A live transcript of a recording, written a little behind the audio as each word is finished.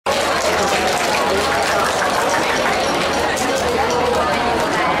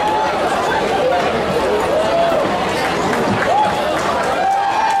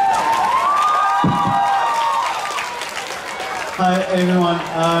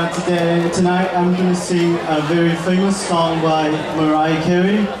Tonight I'm going to sing a very famous song by Mariah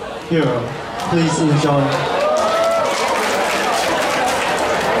Carey, Hero. Please enjoy.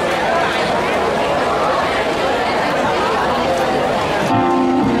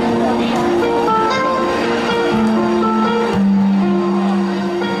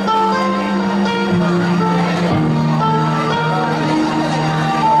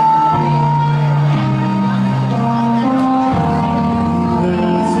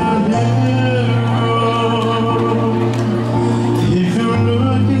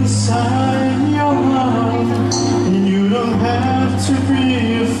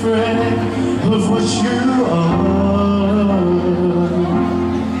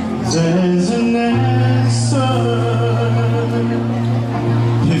 There's an answer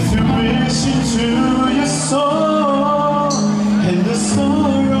if you listen to your soul, and the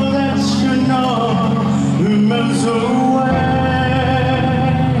sorrow that you know melts away.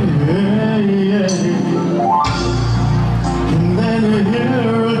 And then a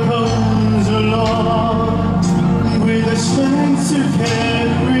hero comes along with the strength to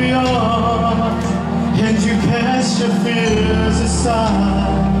carry on, and you cast your fears aside.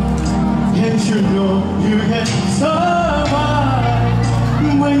 And you know you can survive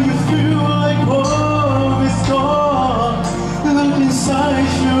when you feel like hope is gone. Look inside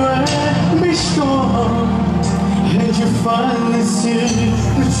you and be strong, and you finally see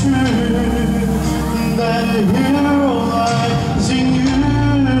the truth that a hero lies in you.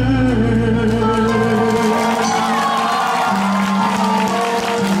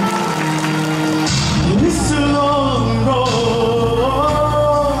 It's a long road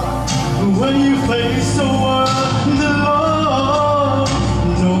when you face the world alone.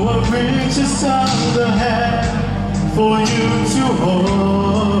 No one reaches out the hand for you to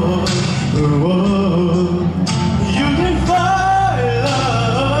hold. You can find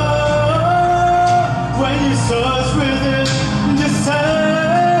love when you search within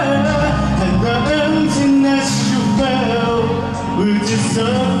yourself, and the emptiness you felt will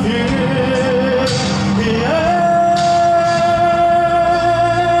disappear.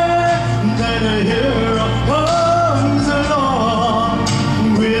 Then a hero comes along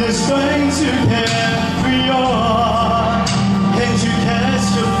with the strength to carry on, and you cast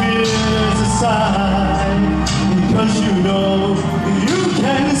your fears aside, because you know you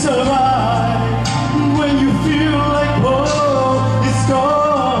can survive when you feel like hope is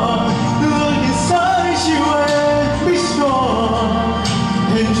gone. Look inside you and be strong,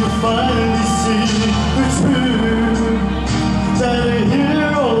 and you finally see the truth that a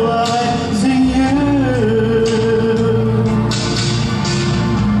hero lies in you.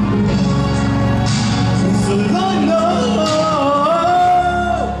 It's a long road,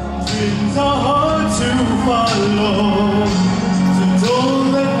 dreams are hard to follow, so don't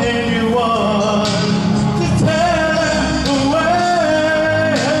let anyone to tear them away.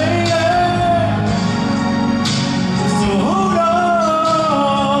 So hold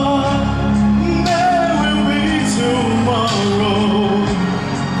on, there will be tomorrow.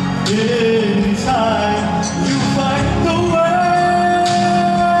 In time, you fight the way.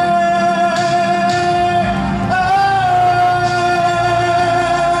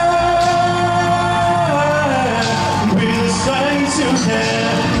 With the strength to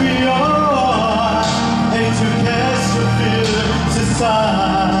carry on, and to cast your fears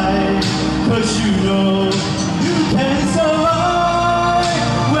aside, 'cause you know you can survive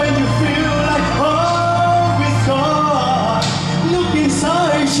when you feel like hope is gone. Look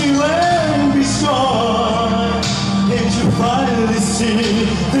inside you and be strong, and you finally see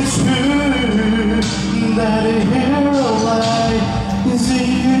the truth that it is.